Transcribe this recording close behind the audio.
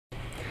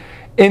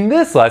In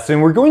this lesson,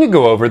 we're going to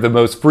go over the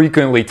most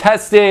frequently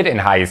tested and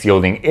highest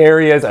yielding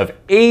areas of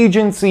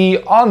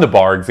agency on the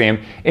bar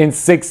exam in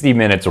 60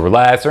 minutes or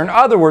less. Or in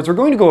other words, we're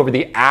going to go over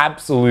the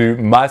absolute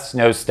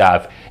must-know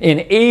stuff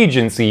in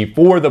agency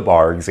for the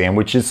bar exam,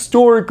 which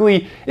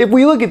historically, if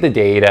we look at the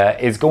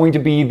data, is going to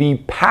be the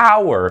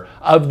power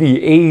of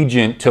the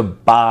agent to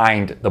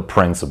bind the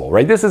principal,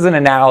 right? This is an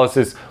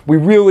analysis we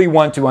really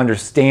want to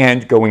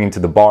understand going into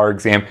the bar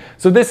exam.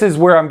 So this is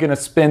where I'm going to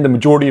spend the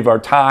majority of our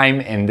time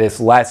in this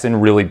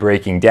lesson really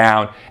breaking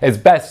down as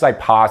best as I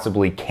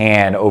possibly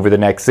can over the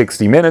next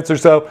 60 minutes or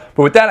so.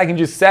 But with that, I can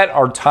just set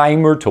our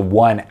timer to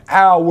 1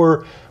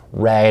 hour.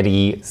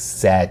 Ready,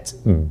 set,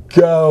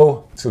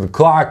 go. So the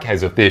clock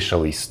has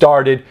officially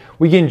started.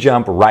 We can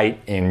jump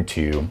right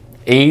into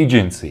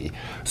agency.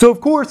 So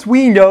of course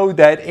we know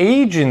that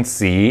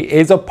agency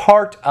is a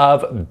part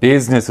of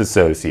business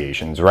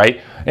associations, right?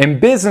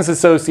 In business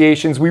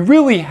associations, we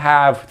really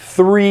have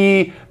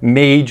 3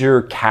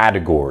 major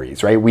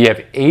categories, right? We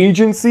have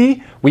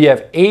agency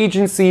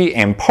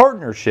and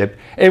partnership,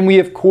 and we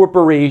have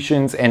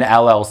corporations and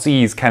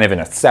LLCs kind of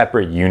in a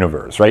separate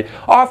universe, right?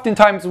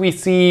 Oftentimes we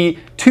see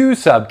 2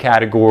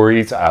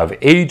 subcategories of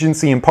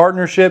agency and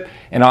partnership,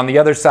 and on the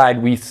other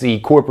side we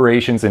see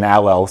corporations and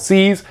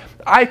LLCs.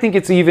 I think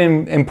it's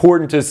even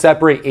important to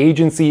separate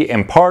agency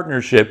and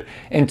partnership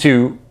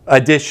into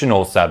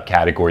additional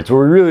subcategories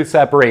where we really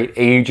separate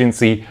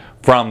agency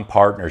from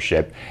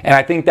partnership. And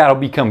I think that'll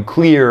become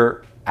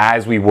clear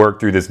as we work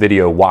through this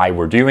video why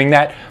we're doing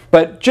that.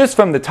 But just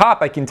from the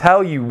top, I can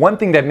tell you one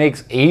thing that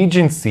makes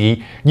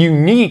agency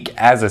unique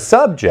as a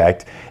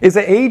subject is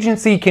that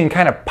agency can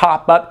kind of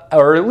pop up,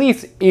 or at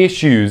least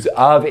issues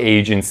of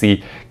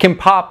agency can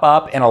pop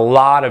up in a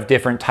lot of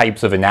different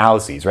types of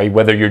analyses, right?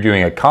 Whether you're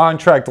doing a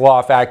contract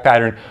law fact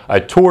pattern, a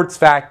torts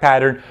fact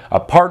pattern, a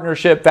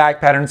partnership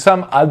fact pattern,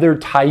 some other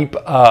type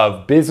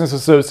of business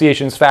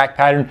associations fact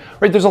pattern,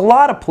 right? There's a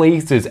lot of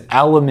places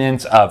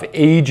elements of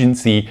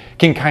agency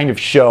can kind of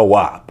show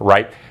up,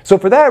 right? So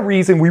for that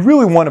reason, we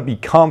really want to be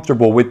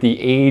comfortable with the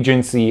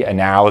agency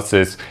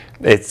analysis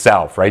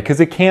itself, right? Because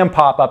it can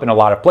pop up in a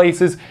lot of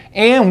places,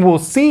 and we'll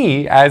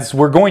see as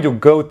we're going to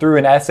go through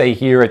an essay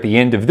here at the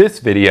end of this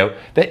video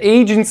that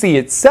agency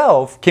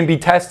itself can be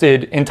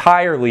tested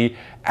entirely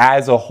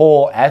as a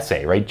whole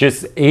essay, right?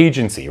 Just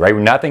agency, right?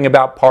 Nothing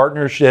about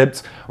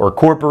partnerships or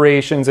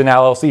corporations and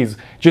LLCs.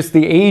 Just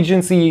the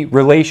agency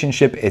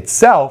relationship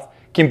itself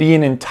can be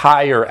an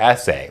entire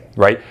essay,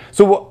 right?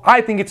 So I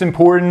think it's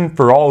important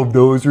for all of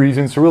those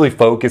reasons to really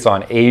focus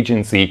on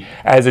agency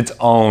as its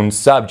own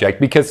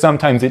subject, because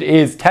sometimes it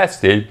is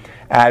tested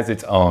as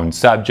its own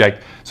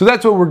subject. So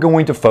that's what we're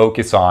going to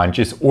focus on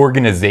just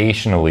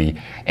organizationally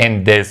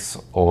in this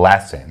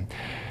lesson.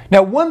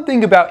 Now, one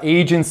thing about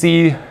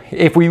agency,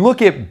 if we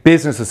look at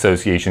business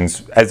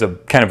associations as a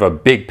kind of a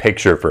big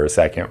picture for a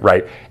second,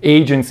 right?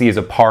 Agency is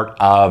a part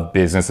of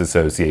business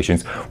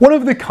associations. One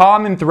of the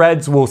common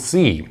threads we'll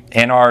see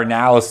in our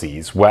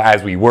analyses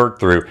as we work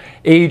through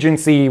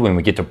agency, when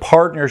we get to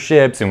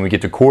partnerships and we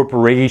get to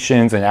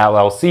corporations and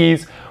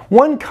LLCs,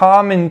 one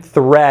common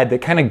thread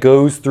that kind of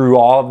goes through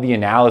all of the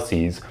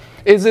analyses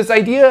is this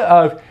idea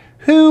of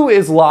who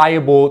is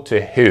liable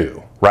to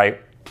who, right?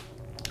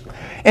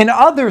 In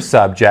other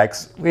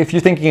subjects, if you're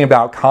thinking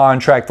about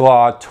contract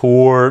law,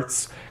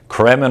 torts,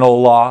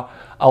 criminal law,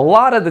 a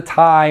lot of the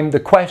time the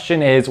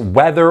question is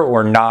whether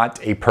or not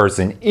a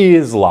person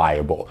is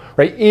liable,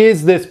 right?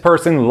 Is this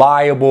person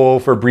liable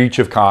for breach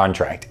of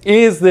contract?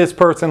 Is this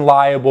person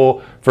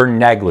liable for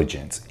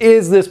negligence?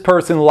 Is this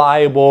person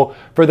liable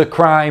for the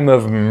crime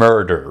of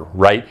murder,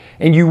 right?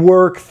 And you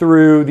work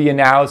through the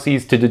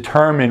analyses to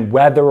determine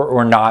whether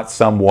or not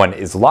someone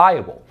is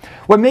liable.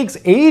 What makes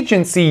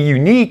agency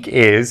unique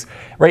is,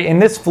 right,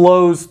 and this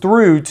flows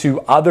through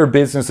to other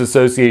business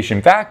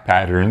association fact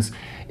patterns,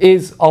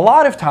 is a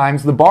lot of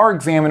times the bar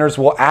examiners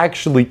will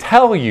actually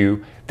tell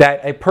you that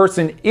a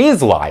person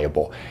is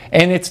liable.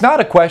 And it's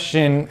not a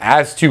question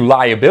as to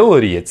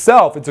liability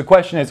itself, it's a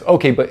question as,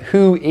 okay, but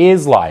who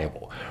is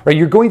liable? Right,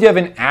 you're going to have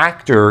an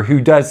actor who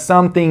does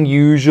something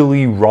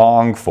usually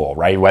wrongful,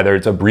 right? Whether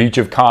it's a breach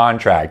of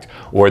contract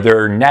or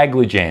they're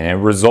negligent and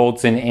it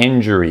results in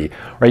injury,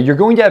 right? You're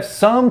going to have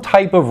some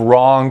type of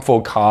wrongful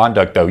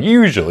conduct though,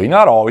 usually,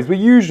 not always, but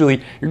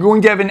usually you're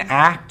going to have an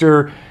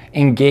actor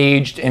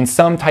engaged in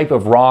some type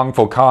of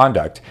wrongful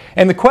conduct.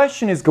 And the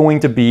question is going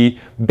to be,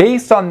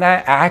 based on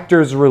that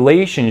actor's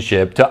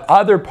relationship to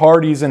other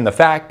parties in the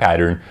fact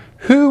pattern,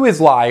 who is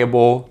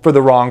liable for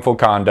the wrongful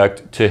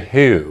conduct to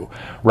who,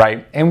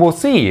 right? And we'll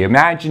see,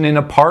 imagine in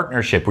a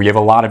partnership where you have a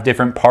lot of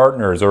different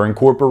partners, or in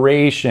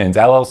corporations,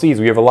 LLCs,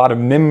 we have a lot of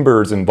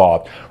members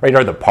involved, right?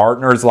 Are the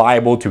partners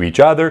liable to each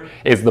other?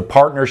 Is the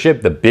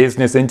partnership, the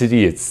business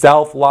entity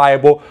itself,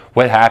 liable?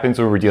 What happens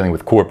when we're dealing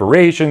with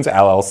corporations,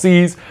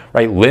 LLCs,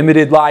 right?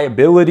 Limited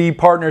liability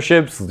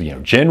partnerships,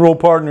 general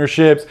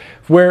partnerships,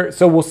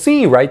 so we'll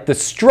see, right? The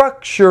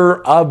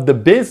structure of the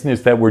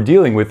business that we're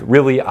dealing with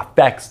really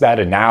affects that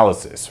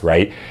analysis,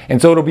 right?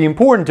 And so it'll be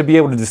important to be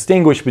able to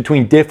distinguish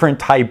between different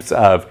types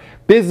of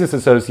business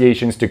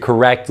associations to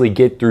correctly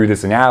get through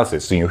this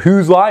analysis. So,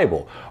 who's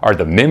liable? Are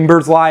the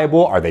members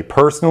liable? Are they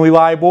personally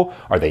liable?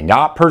 Are they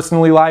not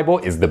personally liable?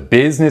 Is the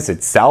business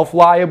itself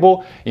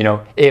liable?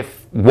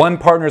 If one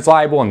partner is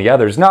liable and the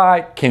other is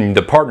not, can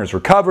the partners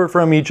recover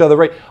from each other,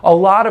 right? A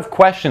lot of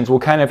questions we'll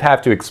kind of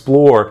have to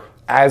explore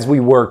as we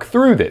work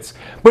through this.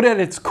 But at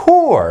its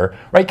core,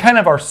 right, kind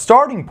of our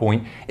starting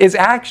point is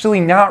actually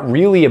not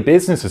really a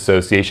business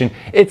association.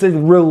 It's a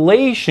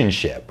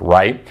relationship,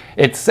 right,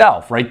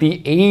 itself, right,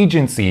 the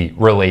agency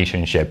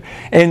relationship.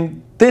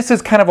 And this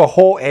is kind of a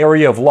whole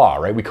area of law,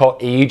 right? We call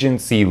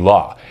agency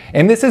law.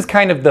 And this is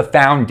kind of the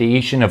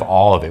foundation of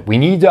all of it. We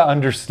need to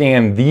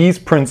understand these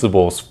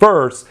principles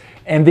first,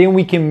 and then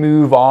we can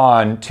move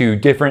on to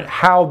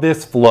how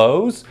this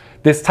flows.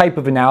 This type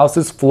of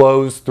analysis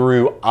flows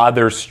through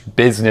other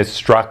business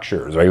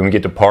structures, right? When we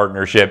get to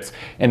partnerships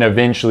and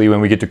eventually when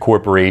we get to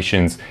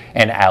corporations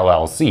and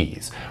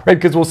LLCs, right?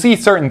 Because we'll see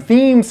certain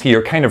themes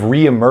here kind of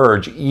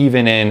reemerge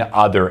even in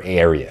other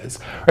areas,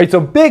 right? So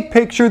big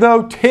picture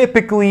though,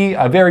 typically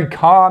a very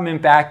common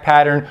fact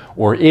pattern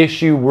or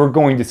issue we're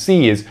going to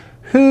see is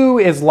who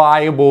is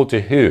liable to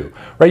who,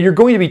 right? You're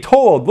going to be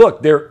told,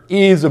 look, there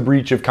is a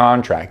breach of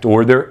contract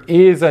or there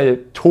is a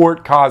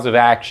tort cause of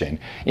action,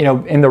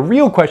 and the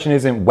real question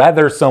isn't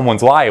whether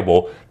someone's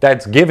liable,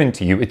 that's given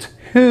to you, it's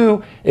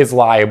who is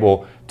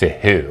liable to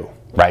who,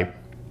 right?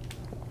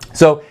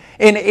 So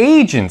in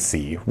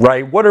agency,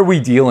 right, what are we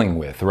dealing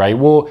with, right?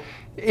 Well,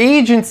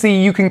 agency,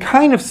 you can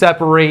kind of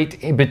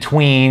separate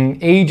between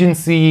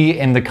agency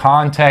in the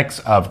context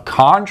of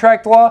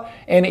contract law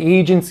and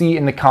agency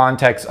in the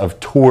context of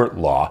tort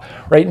law.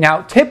 Right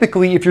now,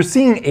 typically, if you're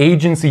seeing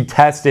agency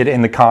tested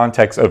in the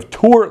context of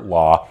tort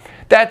law,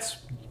 that's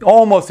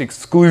almost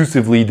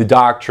exclusively the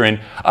doctrine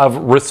of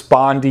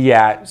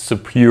respondeat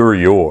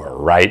superior,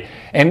 right?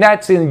 And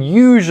that's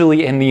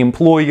usually in the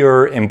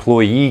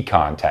employer-employee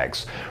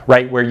context,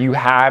 right? Where you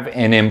have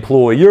an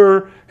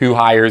employer who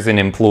hires an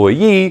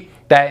employee.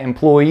 That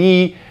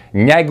employee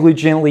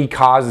negligently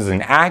causes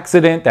an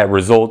accident that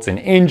results in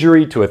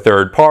injury to a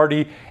third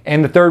party,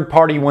 and the third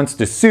party wants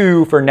to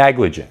sue for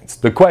negligence.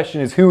 The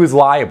question is, who is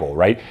liable,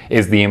 right?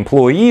 Is the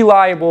employee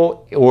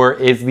liable or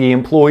is the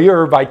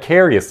employer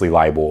vicariously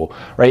liable,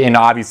 right? And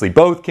obviously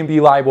both can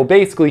be liable.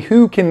 Basically,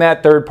 who can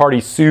that third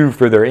party sue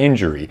for their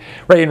injury,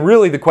 right? And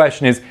really the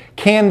question is,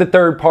 can the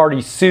third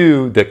party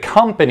sue the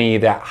company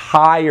that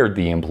hired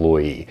the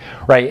employee,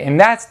 right? And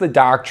that's the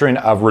doctrine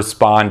of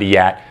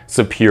respondeat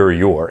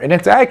superior. And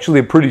it's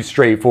actually a pretty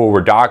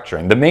straightforward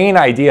doctrine. The main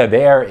idea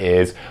there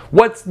is,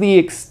 what's the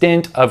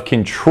extent of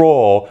control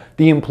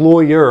the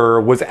employer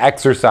was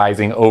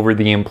exercising over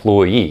the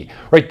employee,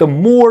 right? The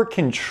more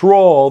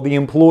control the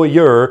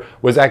employer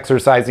was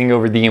exercising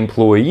over the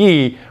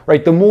employee,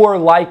 right, the more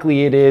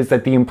likely it is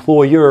that the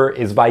employer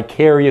is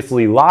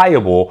vicariously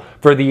liable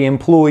for the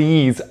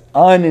employee's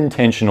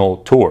unintentional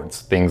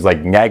torts, things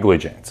like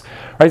negligence.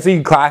 Right, so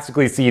you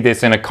classically see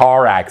this in a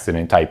car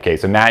accident type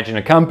case. Imagine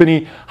a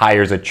company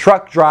hires a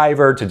truck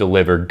driver to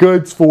deliver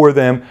goods for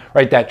them,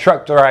 right? That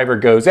truck driver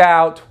goes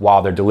out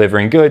while they're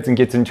delivering goods and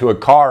gets into a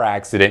car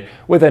accident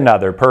with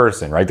another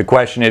person, right? The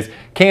question is,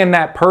 can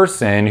that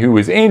person who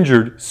was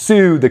injured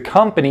sue the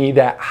company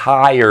that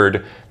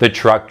hired the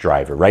truck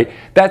driver, right?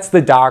 That's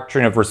the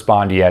doctrine of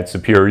respondeat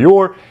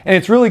superior, and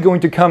it's really going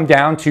to come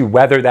down to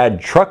whether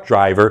that truck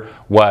driver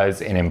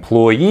was an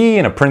employee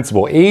in a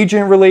principal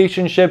agent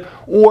relationship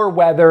or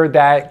whether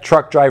that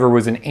truck driver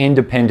was an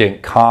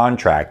independent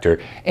contractor.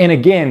 And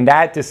again,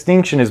 that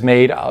distinction is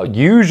made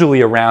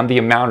usually around the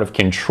amount of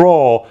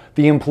control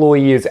the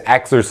employee is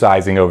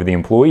exercising over the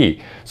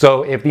employee.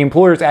 So if the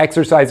employer is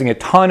exercising a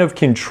ton of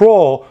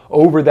control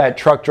over that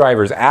truck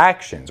driver's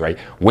actions, right?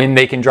 When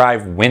they can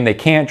drive, when they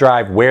can't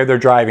drive, where they're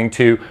driving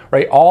to,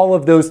 right? All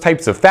of those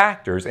types of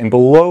factors. And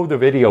below the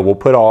video, we'll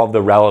put all of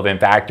the relevant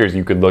factors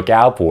you could look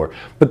out for.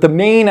 But the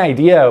main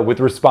idea with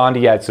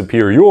respondeat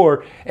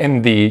superior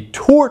in the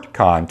tort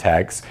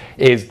context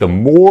is the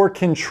more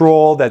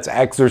control that's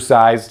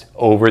exercised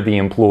over the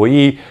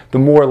employee, the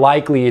more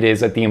likely it is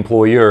that the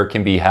employer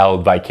can be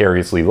held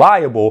vicariously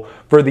liable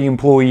for the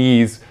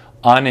employee's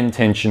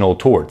unintentional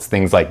torts,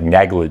 things like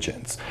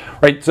negligence,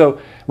 right?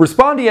 So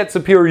respondeat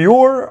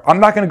superior, I'm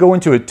not going to go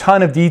into a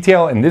ton of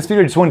detail in this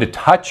video. I just wanted to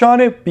touch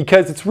on it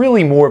because it's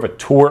really more of a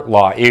tort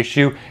law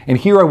issue. And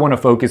here I want to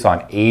focus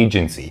on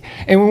agency.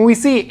 And when we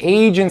see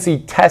agency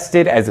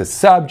tested as a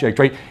subject,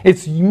 right,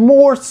 it's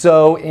more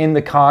so in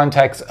the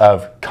context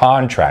of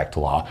contract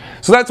law.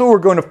 So that's what we're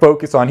going to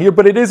focus on here.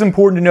 But it is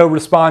important to know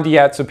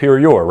respondeat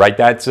superior, right?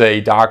 That's a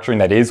doctrine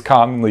that is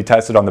commonly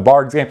tested on the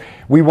bar exam.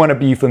 We want to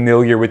be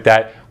familiar with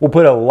that. We'll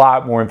put a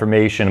lot more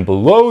information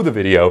below the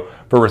video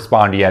for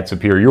respondeat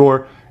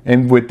superior.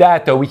 And with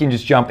that, though, we can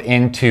just jump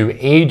into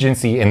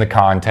agency in the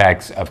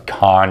context of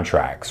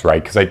contracts,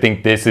 right? Because I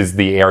think this is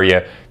the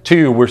area,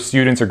 too, where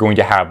students are going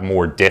to have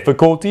more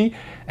difficulty.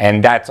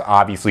 And that's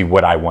obviously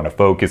what I want to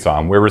focus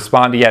on. Where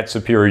respondeat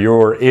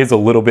superior is a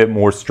little bit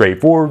more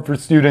straightforward for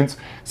students,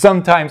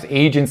 sometimes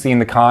agency in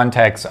the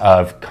context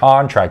of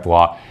contract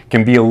law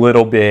can be a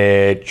little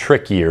bit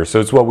trickier. So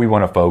it's what we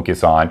want to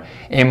focus on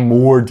in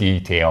more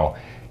detail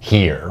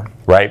here,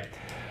 right?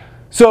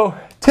 So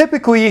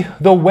typically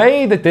the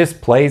way that this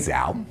plays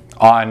out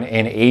on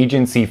an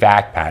agency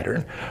fact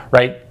pattern,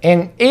 right?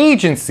 An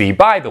agency,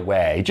 by the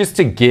way, just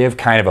to give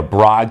kind of a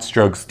broad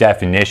strokes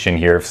definition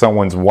here, if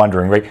someone's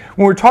wondering, right?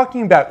 When we're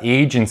talking about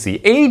agency,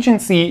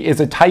 agency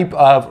is a type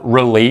of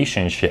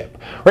relationship,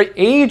 right?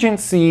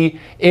 Agency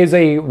is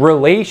a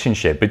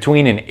relationship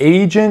between an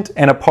agent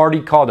and a party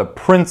called a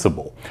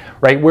principal,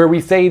 right? Where we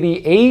say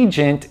the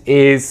agent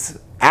is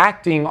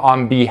acting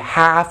on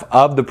behalf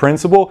of the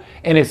principal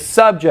and is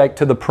subject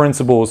to the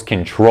principal's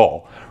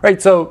control. Right,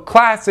 so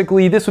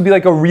classically, this would be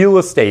like a real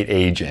estate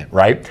agent,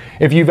 right?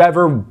 If you've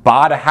ever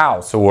bought a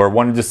house or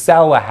wanted to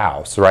sell a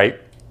house,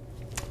 right?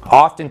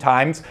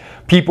 Oftentimes,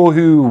 people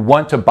who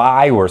want to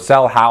buy or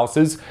sell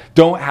houses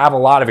don't have a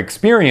lot of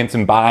experience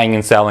in buying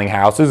and selling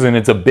houses, and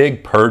it's a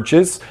big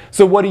purchase.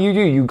 So what do?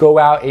 You go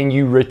out and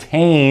you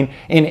retain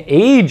an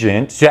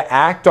agent to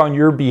act on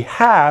your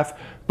behalf,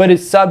 but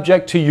is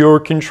subject to your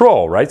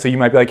control, right? So you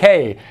might be like,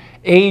 hey,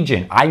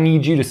 agent, I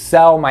need you to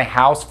sell my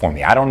house for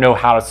me. I don't know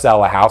how to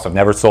sell a house. I've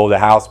never sold a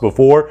house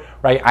before,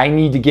 right? I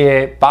need to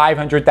get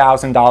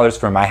 $500,000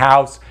 for my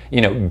house,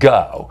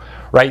 go,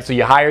 right? So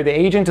you hire the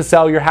agent to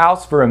sell your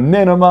house for a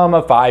minimum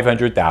of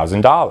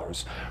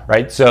 $500,000,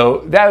 right? So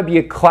that would be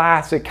a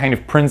classic kind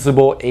of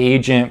principal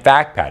agent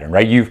fact pattern,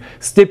 right? You've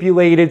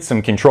stipulated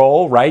some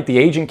control, right? The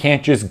agent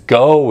can't just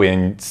go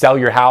and sell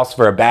your house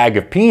for a bag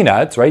of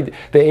peanuts, right?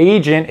 The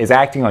agent is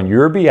acting on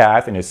your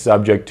behalf and is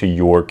subject to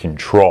your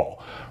control.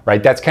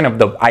 Right? That's kind of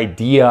the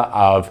idea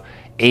of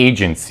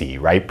agency,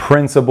 right?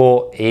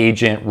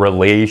 Principal-agent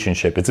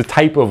relationship. It's a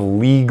type of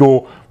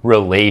legal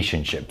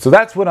relationship. So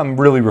that's what I'm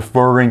really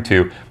referring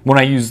to when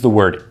I use the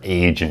word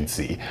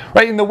agency,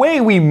 right? And the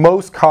way we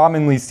most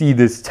commonly see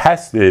this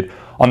tested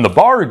on the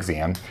bar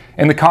exam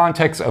in the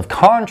context of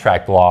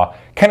contract law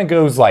kind of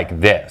goes like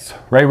this,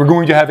 right? We're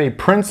going to have a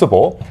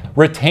principal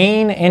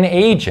retain an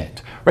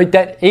agent. Right,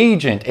 that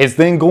agent is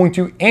then going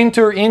to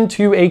enter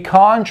into a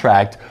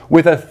contract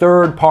with a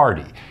third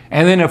party.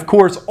 And then, of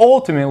course,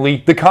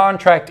 ultimately, the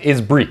contract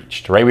is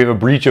breached, right? We have a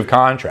breach of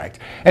contract.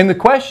 And the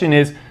question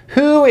is,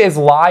 who is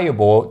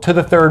liable to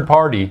the third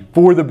party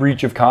for the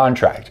breach of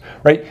contract,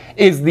 right?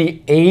 Is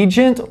the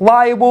agent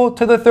liable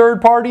to the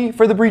third party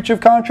for the breach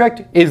of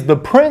contract? Is the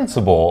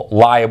principal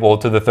liable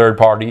to the third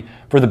party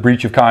for the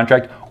breach of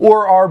contract?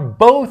 Or are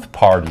both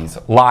parties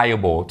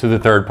liable to the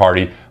third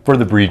party for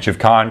the breach of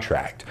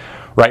contract?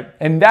 Right?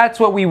 And that's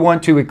what we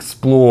want to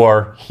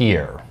explore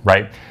here,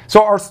 right?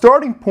 So our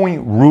starting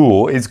point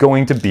rule is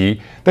going to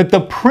be that the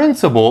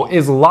principal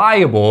is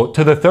liable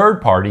to the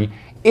third party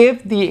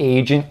if the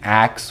agent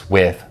acts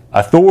with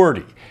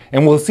authority.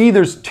 And we'll see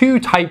there's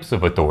two types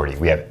of authority.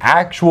 We have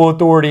actual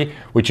authority,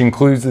 which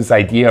includes this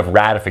idea of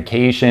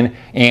ratification,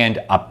 and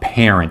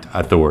apparent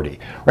authority,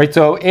 right?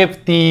 So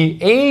if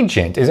the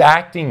agent is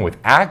acting with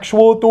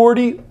actual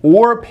authority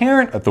or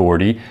apparent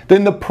authority,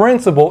 then the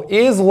principal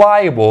is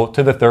liable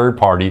to the third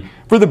party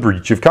for the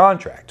breach of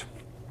contract,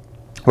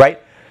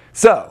 right?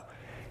 So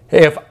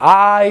if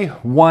I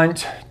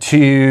want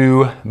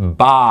to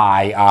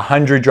buy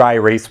 100 dry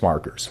erase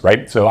markers,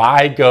 right? So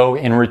I go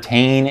and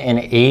retain an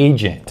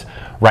agent,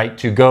 right,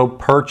 to go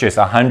purchase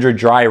 100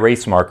 dry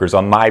erase markers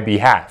on my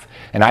behalf.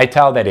 And I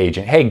tell that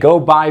agent, hey, go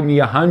buy me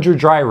 100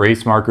 dry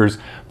erase markers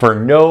for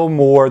no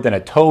more than a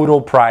total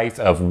price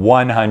of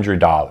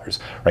 $100,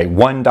 right?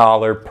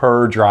 $1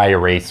 per dry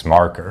erase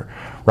marker,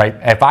 right?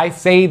 If I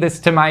say this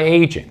to my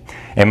agent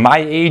and my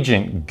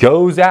agent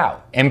goes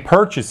out and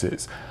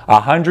purchases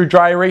 100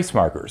 dry erase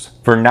markers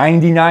for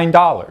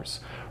 $99,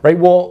 right?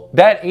 Well,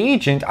 that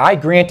agent, I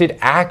granted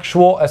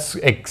actual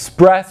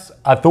express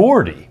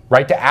authority,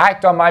 right, to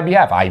act on my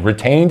behalf. I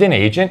retained an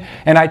agent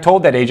and I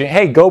told that agent,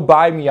 hey, go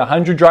buy me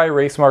 100 dry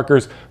erase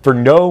markers for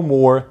no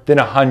more than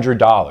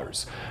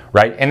 $100,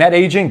 right? And that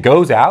agent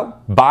goes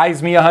out,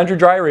 buys me 100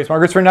 dry erase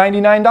markers for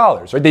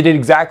 $99, right? They did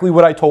exactly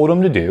what I told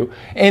them to do.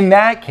 In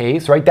that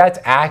case, right, that's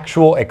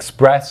actual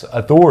express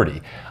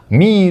authority.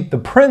 Me, the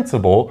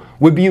principal,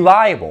 would be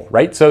liable,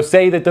 right? So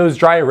say that those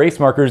dry erase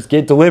markers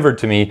get delivered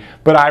to me,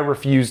 but I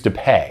refuse to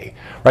pay,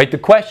 right? The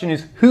question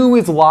is, who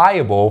is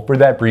liable for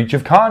that breach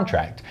of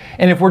contract?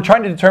 And if we're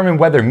trying to determine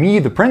whether me,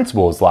 the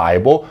principal, is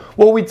liable,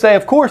 well, we'd say,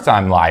 of course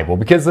I'm liable,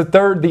 because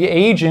the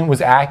agent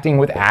was acting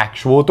with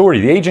actual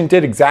authority. The agent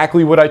did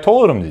exactly what I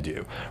told him to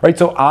do, right?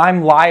 So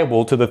I'm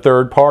liable to the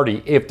third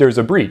party if there's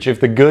a breach. If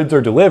the goods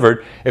are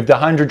delivered, if the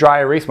 100 dry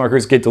erase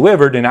markers get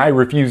delivered and I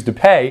refuse to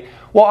pay,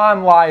 well,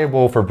 I'm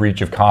liable for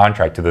breach of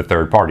contract to the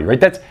third party, right?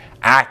 That's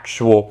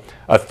actual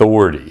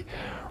authority,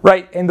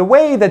 right? And the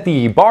way that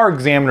the bar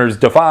examiners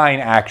define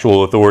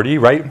actual authority,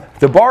 right?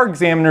 The bar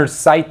examiners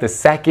cite the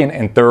second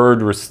and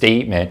third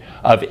restatement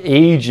of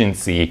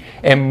agency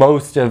in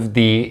most of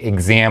the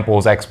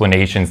examples,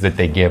 explanations that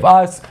they give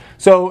us.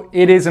 So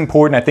it is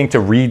important, I think,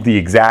 to read the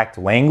exact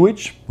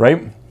language,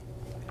 right?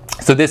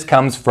 So this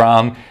comes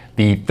from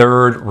the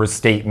third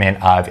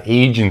restatement of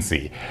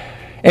agency.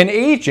 An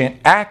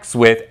agent acts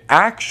with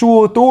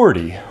actual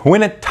authority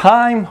when at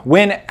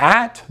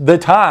the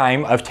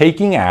time of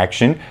taking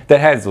action that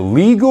has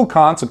legal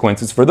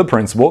consequences for the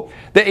principal,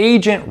 the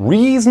agent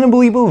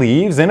reasonably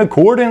believes, in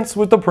accordance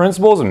with the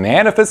principal's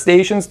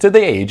manifestations to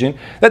the agent,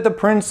 that the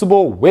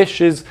principal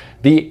wishes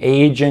the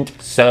agent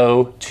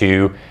so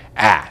to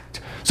act.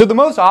 So the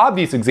most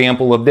obvious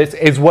example of this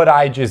is what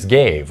I just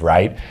gave,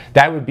 right?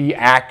 That would be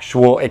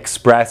actual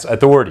express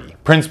authority.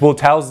 Principal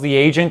tells the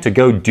agent to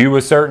go do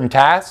a certain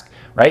task,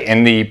 right?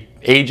 And the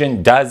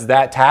agent does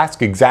that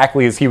task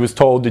exactly as he was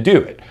told to do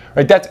it,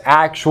 right? That's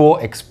actual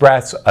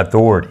express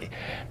authority.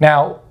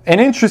 Now, an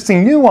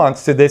interesting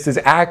nuance to this is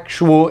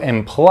actual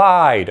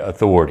implied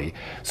authority.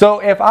 So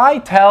if I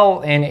tell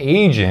an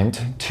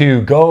agent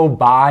to go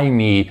buy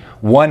me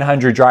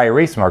 100 dry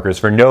erase markers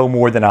for no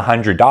more than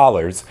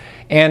 $100,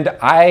 and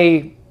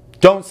I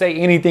don't say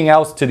anything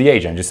else to the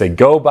agent. Just say,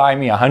 go buy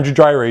me 100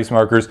 dry erase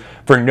markers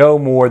for no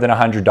more than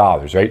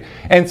 $100, right?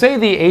 And say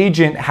the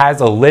agent has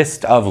a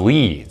list of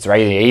leads,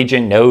 right? The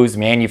agent knows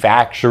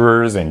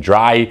manufacturers and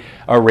dry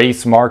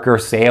erase marker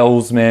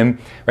salesmen,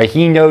 right?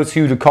 He knows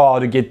who to call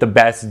to get the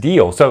best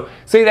deal. So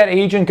say that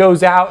agent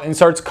goes out and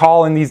starts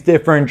calling these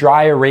different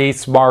dry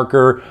erase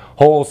marker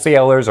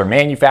wholesalers or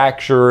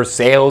manufacturers,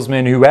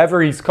 salesmen,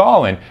 whoever he's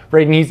calling,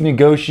 right? And he's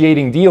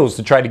negotiating deals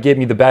to try to get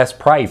me the best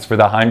price for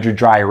the 100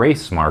 dry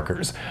erase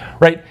markers,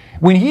 right?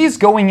 When he's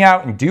going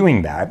out and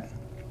doing that,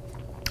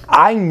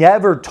 I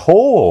never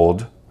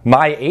told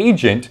my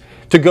agent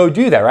to go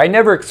do that, right? I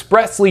never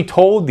expressly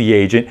told the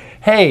agent,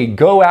 hey,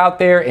 go out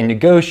there and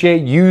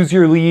negotiate, use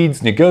your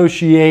leads,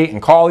 negotiate,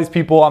 and call these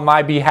people on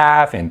my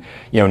behalf and,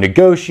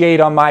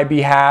 negotiate on my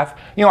behalf.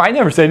 I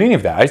never said any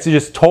of that. I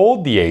just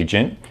told the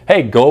agent,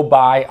 hey, go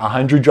buy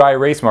 100 dry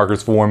erase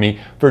markers for me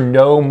for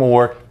no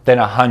more than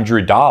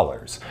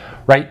 $100,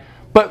 right?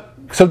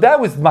 So that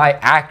was my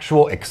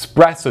actual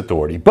express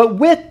authority. But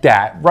with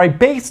that, right,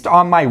 based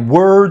on my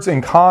words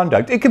and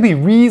conduct, it could be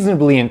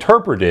reasonably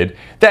interpreted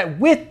that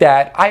with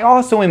that, I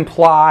also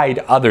implied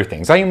other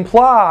things. I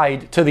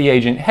implied to the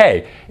agent,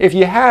 hey, if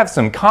you have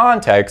some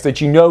context that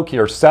you know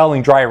you're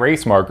selling dry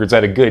erase markers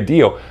at a good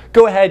deal,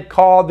 go ahead,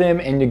 call them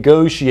and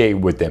negotiate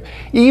with them.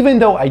 Even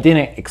though I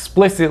didn't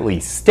explicitly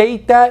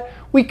state that,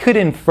 we could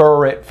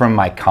infer it from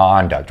my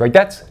conduct, right?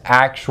 That's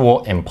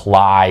actual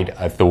implied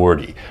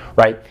authority,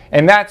 right?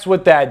 And that's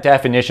what that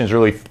definition is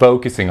really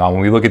focusing on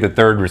when we look at the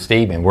third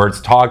restatement, where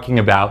it's talking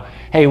about,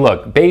 hey,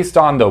 look, based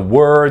on the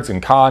words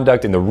and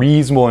conduct and the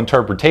reasonable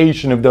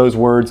interpretation of those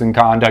words and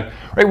conduct,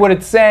 right? What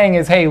it's saying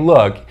is, hey,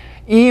 look,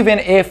 even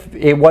if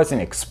it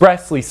wasn't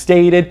expressly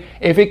stated,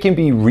 if it can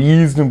be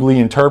reasonably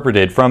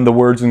interpreted from the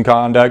words and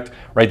conduct,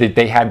 right, that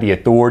they had the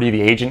authority,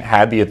 the agent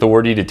had the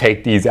authority to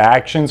take these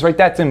actions, right,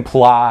 that's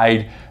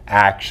implied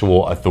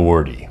actual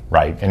authority,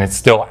 right, and it's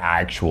still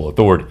actual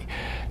authority.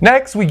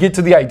 Next, we get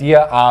to the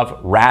idea of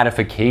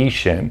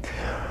ratification.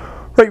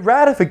 Right,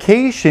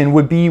 ratification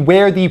would be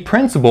where the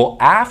principal,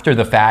 after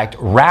the fact,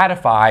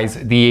 ratifies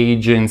the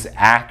agent's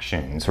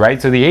actions,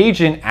 right? So the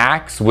agent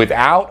acts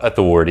without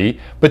authority,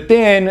 but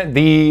then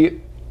the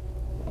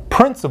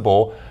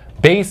principal,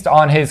 based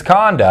on his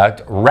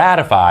conduct,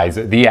 ratifies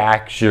the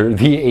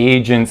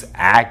agent's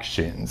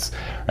actions,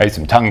 right?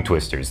 Some tongue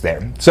twisters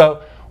there.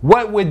 So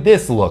what would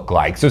this look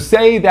like? So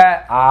say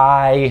that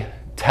I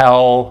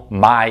tell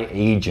my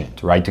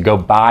agent, right, to go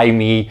buy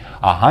me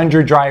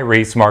 100 dry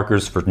erase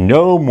markers for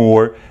no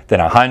more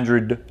than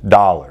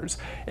 $100.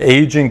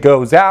 Agent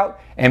goes out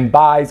and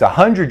buys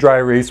 100 dry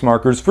erase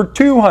markers for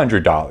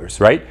 $200,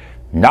 right?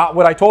 Not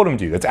what I told him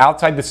to do. That's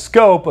outside the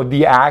scope of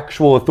the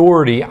actual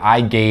authority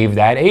I gave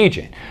that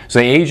agent. So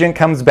the agent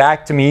comes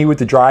back to me with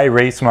the dry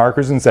erase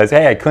markers and says,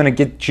 hey, I couldn't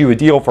get you a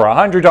deal for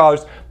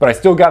 $100, but I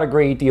still got a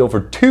great deal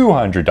for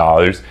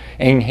 $200,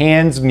 and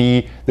hands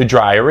me the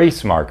dry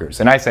erase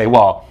markers. And I say,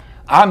 well,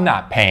 I'm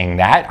not paying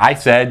that. I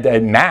said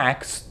that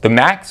the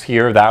max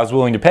here that I was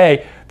willing to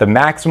pay, the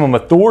maximum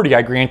authority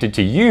I granted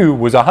to you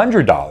was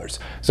 $100.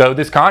 So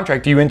this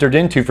contract you entered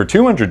into for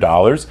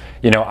 $200,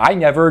 I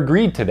never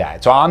agreed to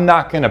that. So I'm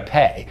not going to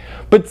pay.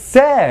 But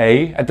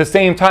say at the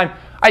same time,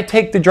 I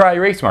take the dry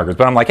erase markers,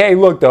 but I'm like, hey,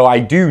 look though, I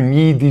do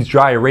need these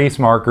dry erase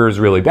markers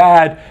really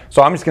bad.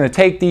 So I'm just going to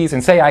take these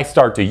and say I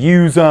start to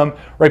use them,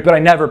 right? But I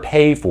never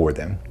pay for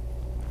them.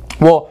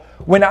 Well,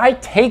 when I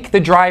take the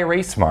dry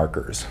erase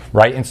markers,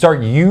 right, and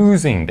start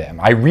using them,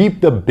 I reap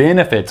the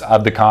benefits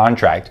of the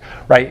contract,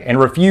 right, and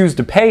refuse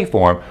to pay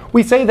for them,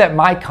 we say that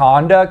my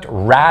conduct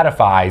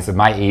ratifies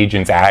my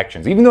agent's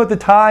actions. Even though at the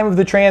time of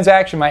the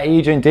transaction, my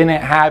agent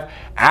didn't have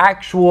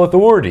actual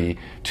authority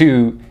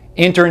to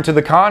enter into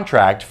the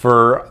contract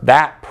for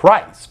that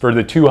price, for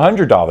the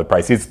 $200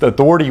 price. Its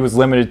authority was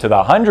limited to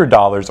the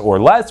 $100 or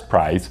less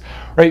price,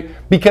 right?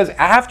 Because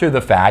after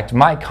the fact,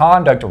 my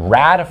conduct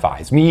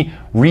ratifies me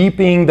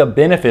reaping the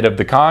benefit of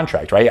the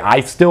contract, right? I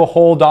still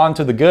hold on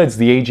to the goods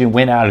the agent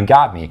went out and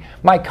got me.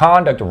 My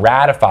conduct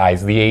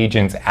ratifies the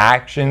agent's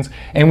actions,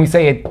 and we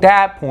say at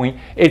that point,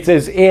 it's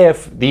as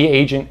if the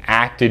agent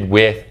acted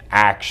with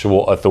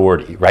actual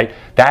authority, right?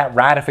 That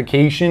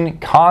ratification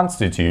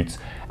constitutes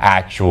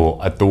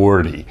actual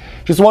authority.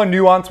 Just one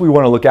nuance we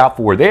want to look out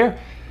for there.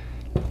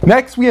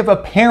 Next, we have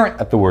apparent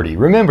authority.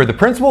 Remember, the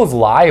principal is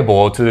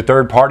liable to the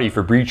third party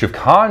for breach of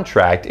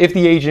contract if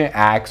the agent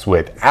acts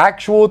with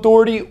actual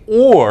authority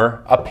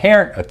or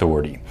apparent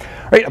authority.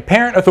 Right?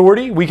 Apparent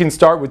authority, we can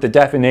start with the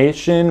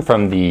definition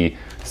from the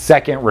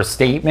second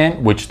restatement,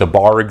 which the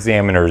bar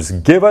examiners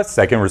give us,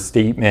 second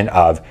restatement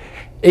of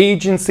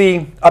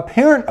agency.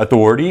 Apparent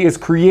authority is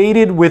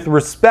created with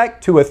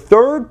respect to a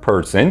third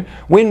person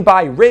when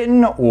by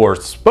written or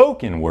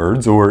spoken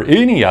words or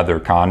any other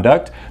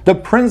conduct, the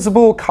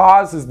principal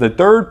causes the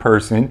third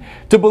person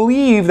to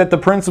believe that the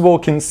principal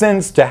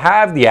consents to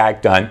have the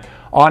act done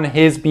on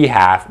his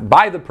behalf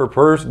by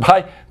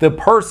the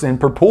person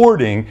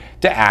purporting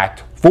to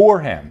act for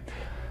him.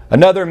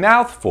 Another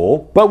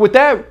mouthful, but what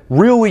that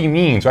really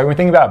means, right, when we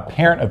think about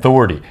apparent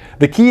authority,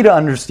 the key to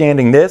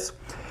understanding this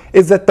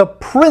is that the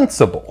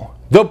principal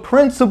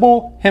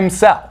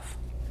himself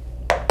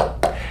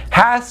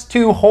has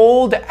to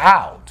hold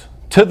out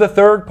to the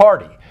third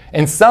party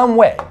in some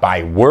way,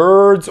 by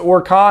words or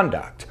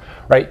conduct,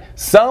 right?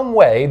 Some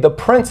way the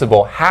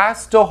principal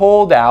has to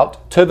hold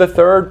out to the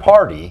third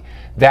party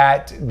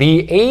that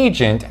the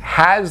agent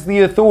has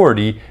the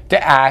authority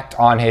to act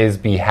on his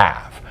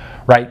behalf,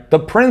 right? The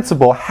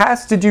principal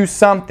has to do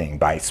something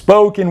by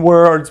spoken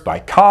words, by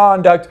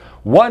conduct,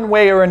 one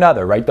way or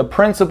another, right? The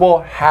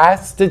principal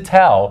has to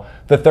tell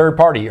the third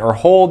party or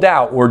hold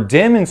out or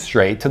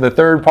demonstrate to the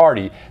third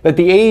party that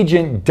the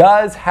agent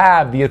does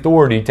have the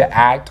authority to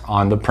act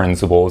on the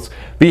principal's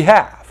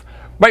behalf,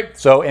 right?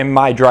 So in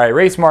my dry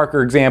erase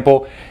marker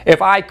example,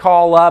 if I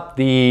call up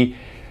the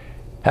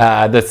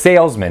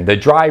salesman, the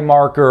dry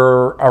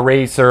marker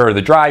eraser, or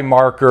the dry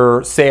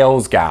marker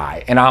sales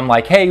guy, and I'm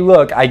like, hey,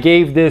 look, I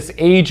gave this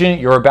agent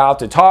you're about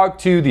to talk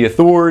to the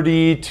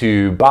authority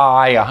to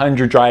buy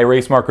 100 dry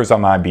erase markers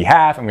on my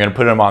behalf. I'm going to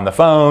put them on the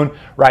phone,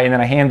 right? And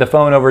then I hand the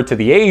phone over to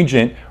the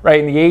agent, right?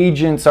 And the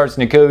agent starts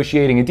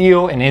negotiating a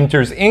deal and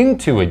enters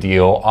into a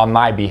deal on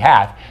my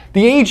behalf.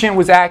 The agent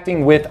was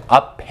acting with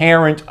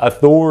apparent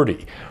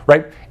authority,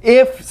 right?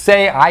 If,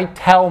 say, I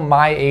tell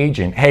my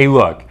agent, hey,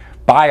 look,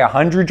 buy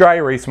 100 dry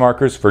erase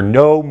markers for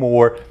no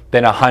more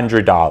than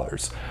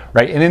 $100,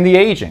 right? And then the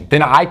agent,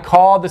 then I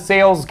call the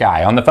sales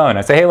guy on the phone.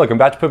 I say, hey, look, I'm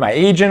about to put my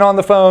agent on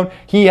the phone.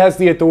 He has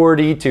the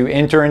authority to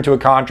enter into a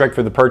contract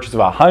for the purchase of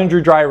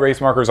 100 dry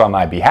erase markers on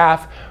my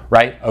behalf,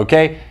 right?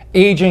 Okay.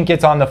 Agent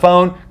gets on the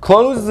phone,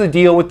 closes a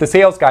deal with the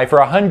sales guy for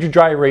 100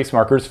 dry erase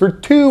markers for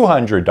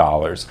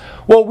 $200.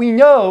 Well, we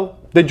know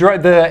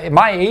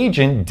my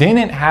agent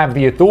didn't have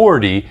the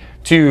authority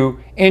to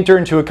enter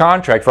into a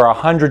contract for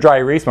 100 dry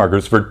erase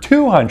markers for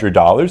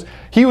 $200.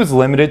 He was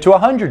limited to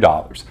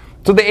 $100.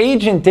 So the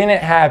agent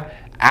didn't have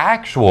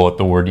actual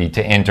authority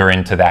to enter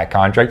into that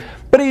contract,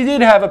 but he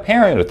did have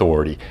apparent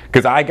authority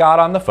because I got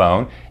on the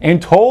phone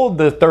and told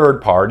the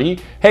third party,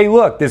 hey,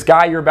 look, this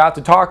guy you're about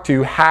to talk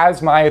to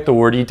has my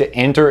authority to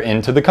enter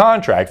into the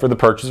contract for the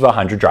purchase of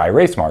 100 dry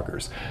erase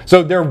markers.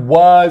 So there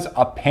was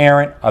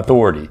apparent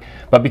authority,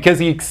 but because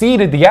he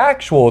exceeded the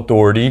actual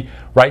authority,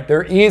 right,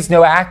 there is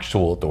no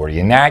actual authority.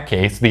 In that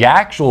case, the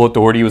actual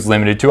authority was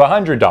limited to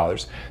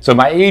 $100. So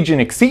my agent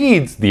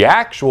exceeds the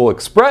actual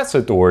express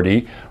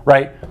authority,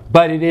 right,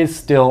 but it is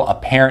still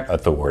apparent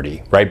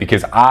authority, right,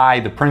 because I,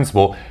 the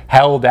principal,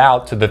 held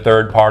out to the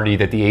third party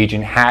that the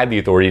agent had the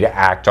authority to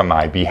act on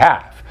my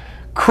behalf.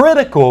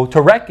 Critical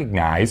to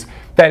recognize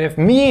that if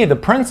me, the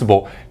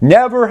principal,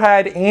 never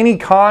had any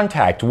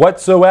contact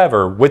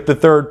whatsoever with the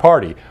third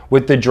party,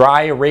 with the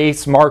dry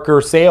erase marker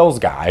sales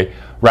guy,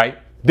 right,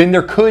 then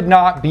there could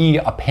not be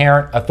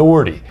apparent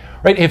authority,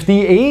 right? If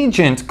the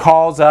agent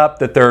calls up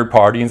the third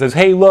party and says,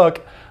 hey,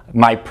 look,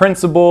 my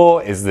principal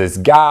is this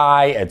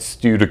guy at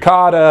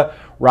Studicata,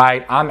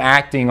 right? I'm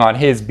acting on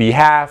his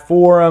behalf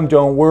for him.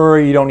 Don't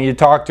worry, you don't need to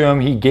talk to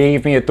him. He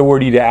gave me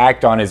authority to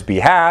act on his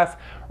behalf,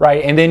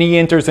 right? And then he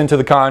enters into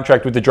the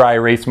contract with the dry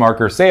erase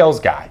marker sales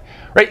guy,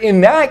 right?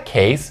 In that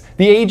case,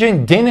 the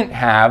agent didn't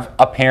have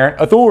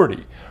apparent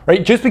authority.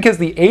 Right? Just because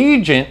the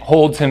agent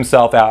holds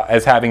himself out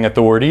as having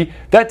authority,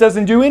 that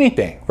doesn't do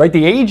anything, right?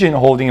 The agent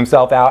holding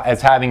himself out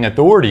as having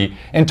authority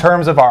in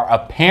terms of our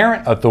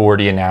apparent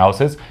authority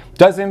analysis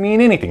doesn't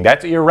mean anything.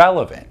 That's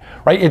irrelevant,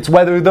 right? It's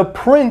whether the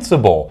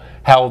principal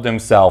held the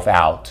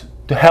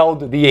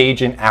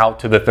agent out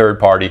to the third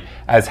party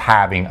as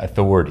having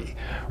authority,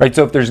 right?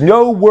 So if there's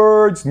no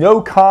words,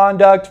 no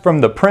conduct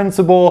from the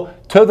principal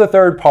to the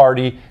third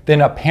party, then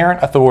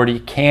apparent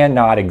authority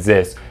cannot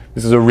exist.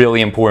 This is a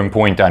really important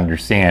point to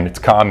understand. It's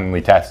commonly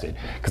tested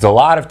because a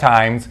lot of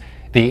times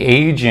the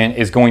agent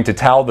is going to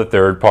tell the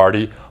third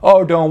party,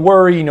 oh, don't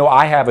worry, you know,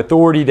 I have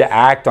authority to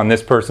act on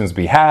this person's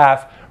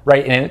behalf,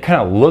 right? And it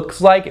kind of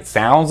looks like, it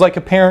sounds like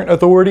apparent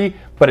authority,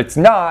 but it's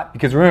not,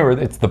 because remember,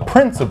 it's the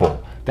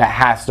principal that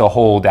has to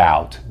hold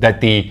out that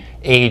the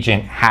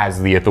agent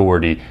has the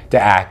authority to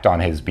act on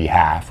his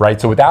behalf, right?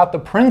 So without the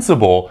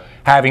principal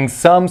having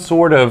some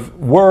sort of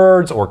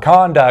words or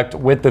conduct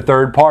with the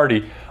third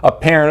party,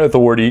 apparent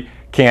authority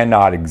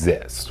cannot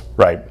exist,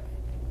 right?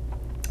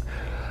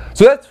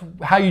 So that's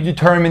how you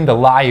determine the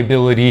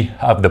liability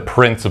of the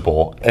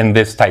principal in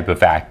this type of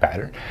fact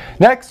pattern.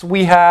 Next,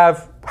 we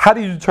have how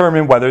do you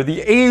determine whether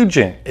the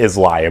agent is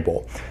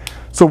liable?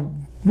 So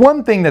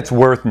one thing that's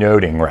worth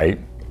noting, right?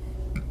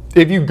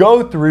 If you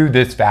go through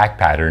this fact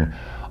pattern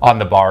on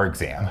the bar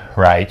exam,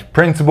 right?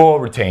 Principal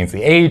retains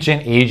the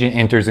agent, agent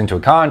enters into a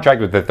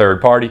contract with the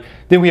third party,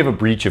 then we have a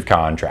breach of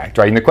contract,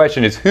 right? And the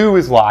question is, who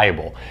is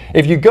liable?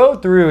 If you go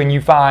through and you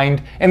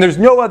find, and there's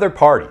no other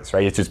parties,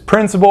 right? It's just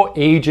principal,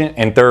 agent,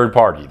 and third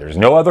party. There's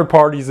no other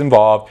parties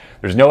involved.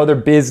 There's no other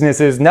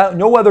businesses,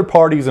 no other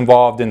parties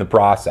involved in the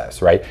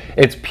process, right?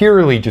 It's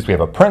purely just we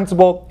have a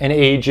principal, an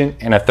agent,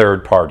 and a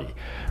third party,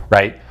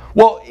 right?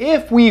 Well,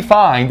 if we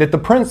find that the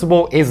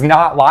principal is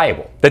not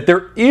liable, that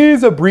there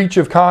is a breach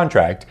of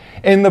contract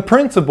and the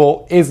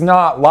principal is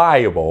not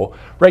liable,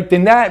 right,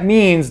 then that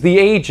means the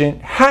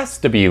agent has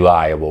to be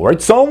liable,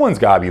 right? Someone's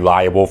got to be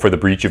liable for the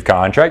breach of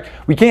contract.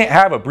 We can't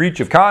have a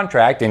breach of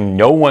contract and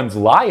no one's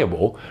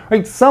liable,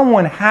 right?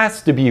 Someone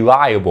has to be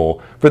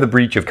liable for the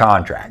breach of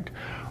contract,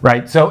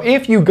 right? So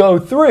if you go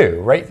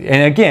through, right,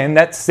 and again,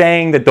 that's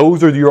saying that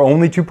those are your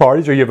only two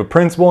parties, or you have a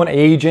principal, an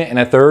agent, and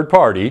a third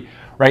party,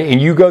 right?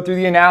 And you go through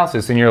the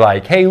analysis and you're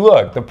like, hey,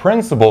 look, the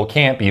principal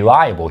can't be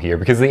liable here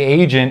because the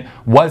agent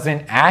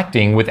wasn't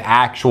acting with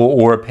actual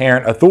or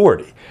apparent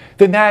authority.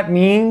 Then that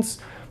means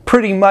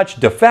pretty much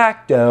de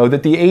facto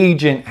that the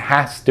agent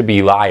has to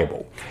be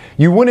liable.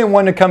 You wouldn't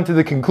want to come to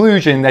the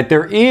conclusion that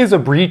there is a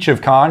breach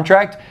of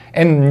contract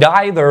and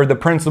neither the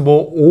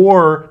principal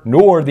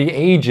nor the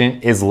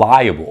agent is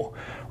liable,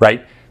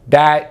 right?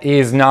 That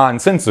is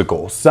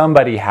nonsensical.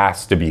 Somebody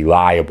has to be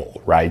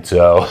liable, right?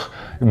 So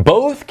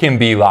both can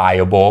be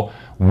liable,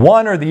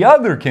 one or the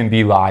other can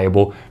be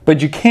liable,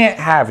 but you can't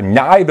have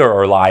neither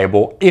are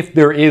liable if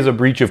there is a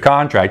breach of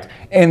contract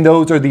and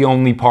those are the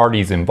only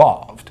parties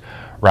involved,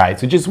 right?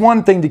 So just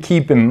one thing to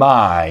keep in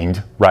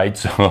mind, right?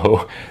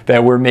 So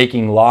that we're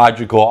making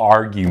logical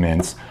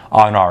arguments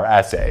on our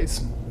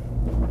essays,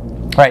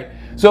 right?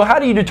 So how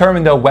do you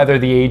determine though whether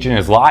the agent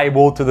is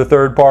liable to the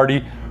third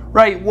party?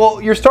 Right, well,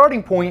 your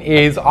starting point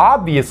is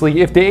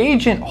obviously if the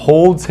agent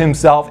holds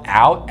himself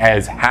out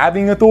as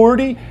having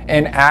authority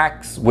and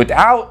acts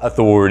without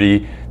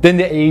authority, then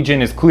the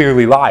agent is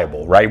clearly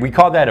liable, right? We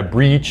call that a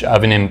breach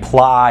of an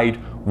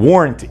implied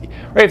warranty,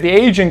 right? If the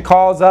agent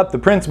calls up the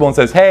principal and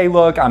says, hey,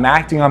 look, I'm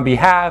acting on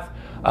behalf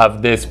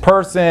of this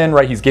person,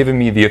 right? He's given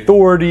me the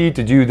authority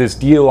to do this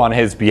deal on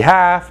his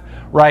behalf,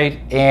 right?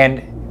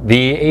 And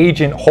the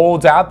agent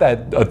holds out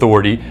that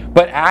authority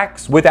but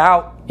acts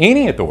without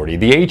any authority.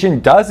 The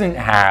agent doesn't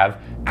have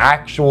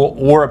actual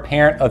or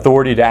apparent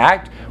authority to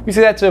act. We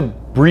say that's a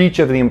breach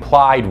of the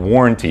implied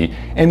warranty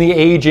and the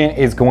agent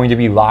is going to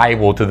be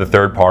liable to the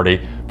third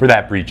party for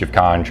that breach of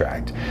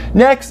contract.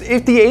 Next,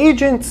 if the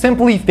agent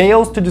simply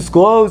fails to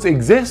disclose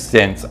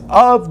existence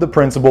of the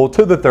principal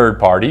to the third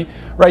party,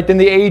 right, then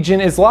the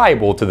agent is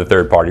liable to the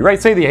third party,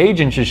 right? Say the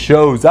agent just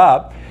shows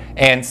up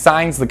and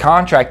signs the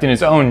contract in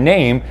his own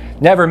name,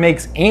 never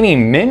makes any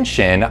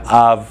mention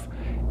of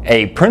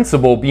a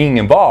principal being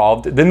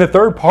involved, then the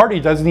third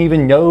party doesn't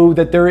even know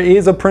that there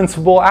is a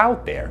principal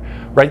out there,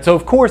 right? So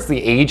of course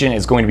the agent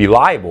is going to be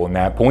liable in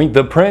that point.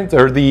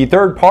 The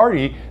third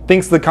party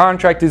thinks the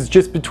contract is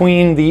just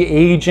between the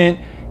agent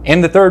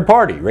and the third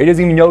party, right? He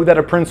doesn't even know that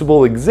a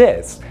principal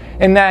exists.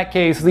 In that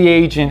case, the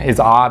agent is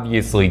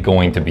obviously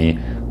going to be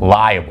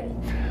liable.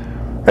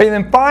 Right,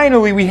 and then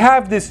finally, we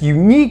have this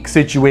unique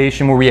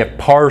situation where we have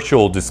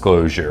partial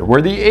disclosure,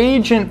 where the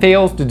agent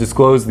fails to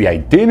disclose the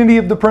identity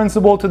of the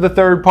principal to the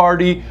third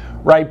party,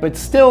 right, but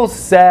still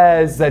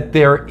says that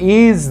there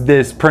is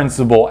this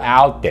principal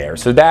out there.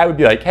 So that would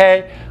be like,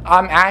 hey,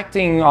 I'm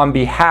acting on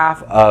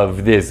behalf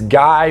of this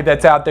guy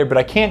that's out there, but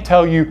I can't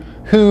tell you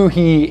who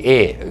he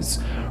is,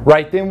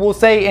 right? Then we'll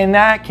say in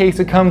that case,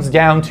 it comes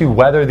down to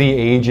whether the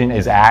agent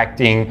is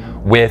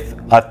acting with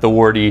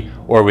authority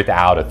or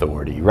without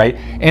authority, right?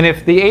 And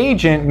if the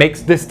agent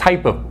makes this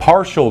type of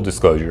partial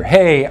disclosure,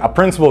 hey, a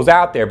principal is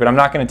out there, but I'm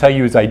not going to tell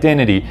you his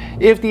identity.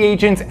 If the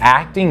agent's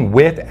acting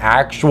with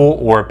actual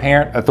or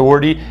apparent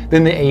authority,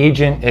 then the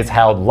agent is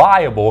held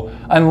liable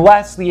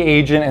unless the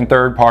agent and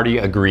third party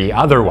agree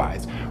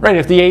otherwise, right?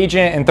 If the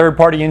agent and third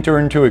party enter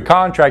into a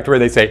contract where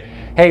they say,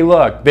 hey,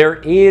 look, there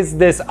is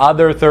this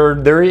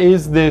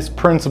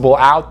principal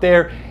out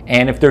there,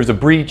 and if there's a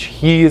breach,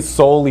 he is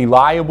solely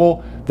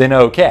liable, then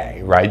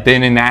okay, right?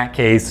 Then in that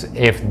case,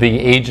 if the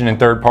agent and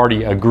third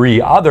party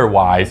agree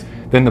otherwise,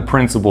 then the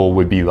principal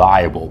would be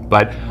liable.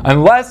 But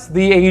unless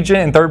the agent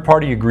and third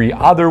party agree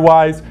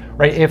otherwise,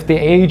 right, if the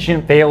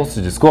agent fails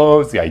to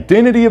disclose the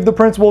identity of the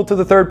principal to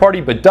the third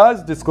party, but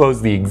does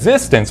disclose the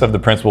existence of the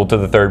principal to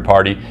the third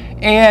party,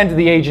 and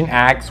the agent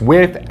acts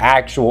with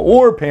actual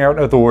or apparent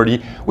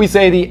authority, we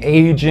say the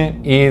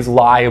agent is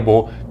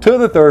liable to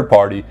the third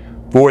party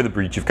for the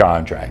breach of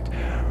contract.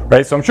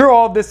 Right, so I'm sure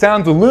all of this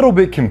sounds a little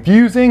bit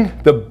confusing.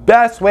 The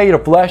best way to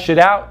flesh it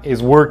out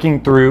is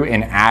working through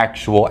an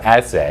actual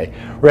essay.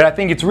 Right, I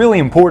think it's really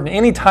important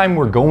anytime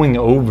we're going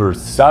over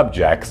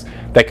subjects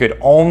that could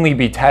only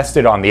be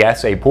tested on the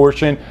essay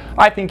portion,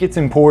 I think it's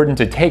important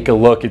to take a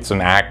look at some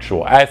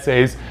actual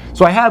essays.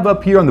 So I have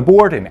up here on the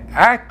board an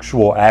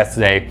actual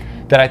essay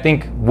that I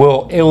think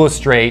will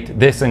illustrate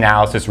this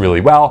analysis really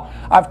well.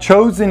 I've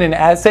chosen an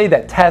essay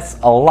that tests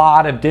a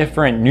lot of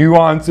different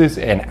nuances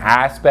and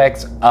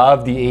aspects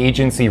of the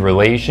agency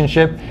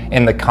relationship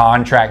in the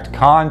contract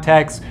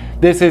context.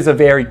 This is a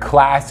very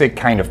classic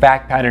kind of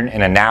fact pattern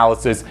and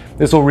analysis.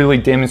 This will really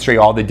demonstrate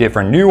all the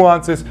different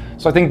nuances.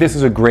 So I think this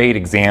is a great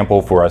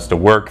example for us to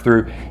work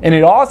through. And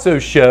it also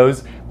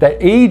shows that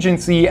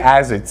agency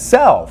as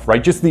itself,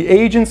 right, just the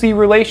agency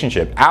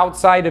relationship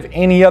outside of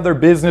any other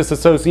business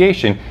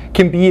association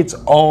can be its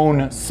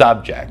own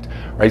subject,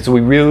 right? So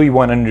we really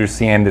want to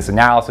understand this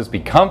analysis, be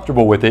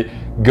comfortable with it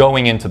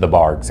going into the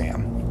bar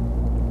exam.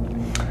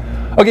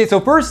 Okay, so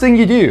first thing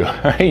you do,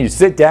 right, you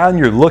sit down,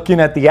 you're looking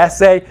at the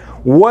essay.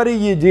 What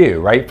do,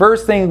 right?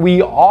 First thing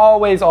we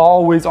always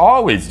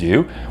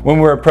do when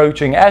we're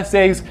approaching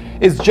essays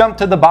is jump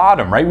to the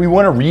bottom, right? We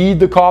want to read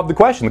the call of the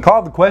question. The call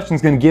of the question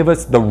is going to give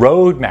us the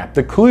roadmap,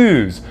 the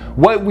clues,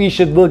 what we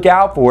should look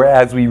out for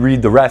as we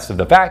read the rest of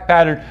the fact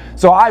pattern.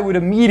 So I would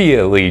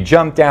immediately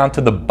jump down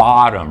to the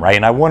bottom, right?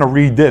 And I want to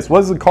read this.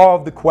 What is the call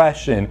of the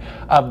question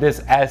of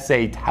this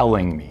essay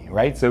telling me,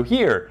 right? So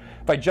here,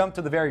 if I jump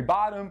to the very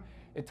bottom,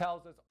 it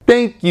tells us,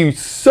 thank you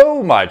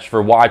so much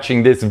for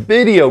watching this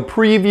video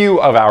preview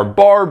of our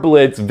Bar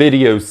Blitz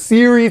video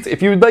series.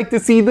 If you would like to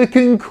see the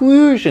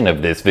conclusion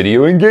of this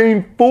video and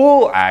gain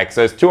full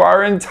access to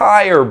our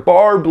entire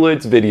Bar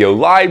Blitz video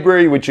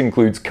library, which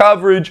includes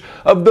coverage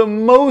of the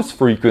most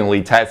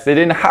frequently tested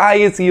and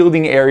highest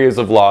yielding areas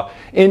of law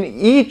in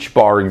each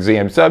bar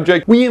exam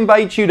subject, we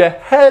invite you to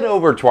head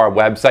over to our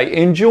website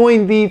and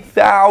join the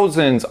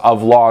thousands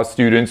of law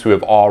students who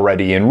have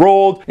already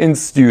enrolled in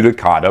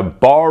Studicata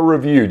Bar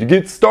Review. To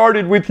get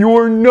started with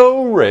your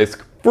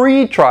no-risk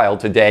free trial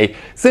today,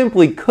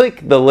 simply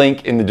click the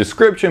link in the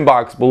description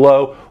box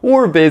below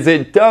or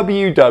visit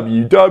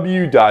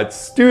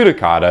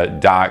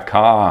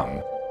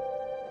www.studicata.com.